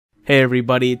Hey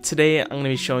everybody, today I'm going to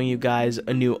be showing you guys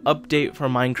a new update for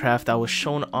Minecraft that was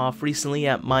shown off recently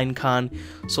at Minecon.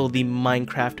 So the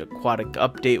Minecraft Aquatic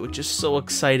update, which is so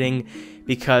exciting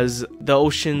because the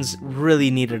oceans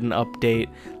really needed an update,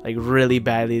 like really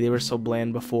badly. They were so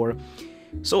bland before.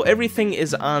 So everything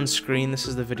is on screen. This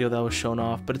is the video that was shown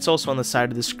off, but it's also on the side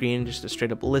of the screen, just a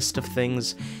straight up list of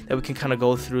things that we can kind of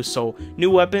go through. So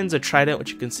new weapons, a Trident,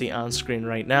 which you can see on screen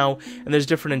right now, and there's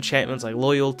different enchantments like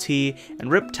Loyalty and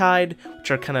Riptide,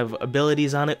 which are kind of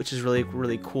abilities on it, which is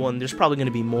really cool, and there's probably going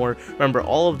to be more. Remember,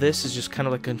 all of this is just kind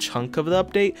of like a chunk of the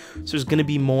update, so there's going to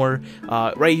be more.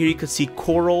 Right here you can see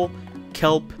coral,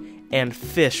 kelp, and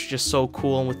fish, just so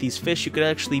cool. And with these fish you could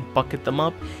actually bucket them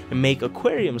up and make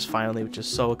aquariums finally, which is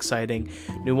so exciting.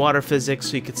 New water physics,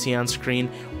 so you can see on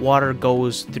screen water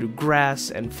goes through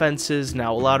grass and fences.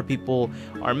 Now a lot of people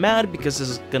are mad because this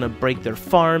is gonna break their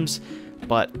farms,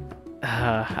 but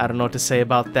I don't know what to say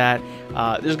about that.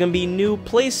 There's gonna be new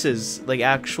places, like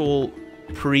actual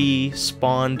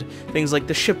pre-spawned things like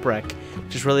the shipwreck,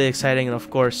 which is really exciting. And of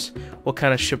course, what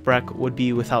kind of shipwreck would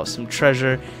be without some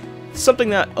treasure? Something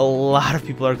that a lot of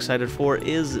people are excited for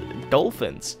is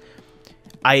dolphins.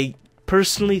 I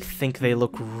personally think they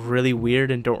look really weird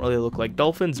and don't really look like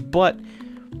dolphins, but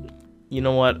you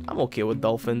know what? I'm okay with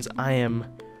dolphins. I am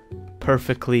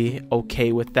perfectly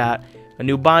okay with that. A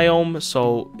new biome,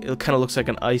 so it kind of looks like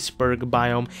an iceberg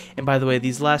biome. And by the way,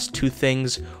 these last two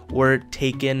things were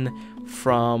taken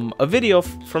from a video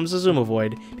from Zazuma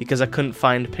Void because I couldn't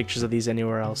find pictures of these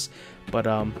anywhere else. But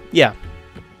yeah.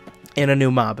 And a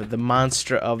new mob, the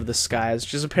Monster of the Skies,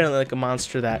 which is apparently like a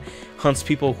monster that hunts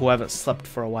people who haven't slept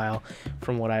for a while,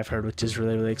 from what I've heard, which is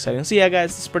really exciting. So yeah,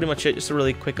 guys, that's pretty much it. Just a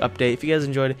really quick update. If you guys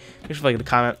enjoyed it, make sure to like and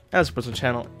comment, and support the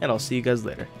channel, and I'll see you guys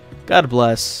later. God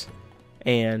bless,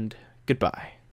 and goodbye.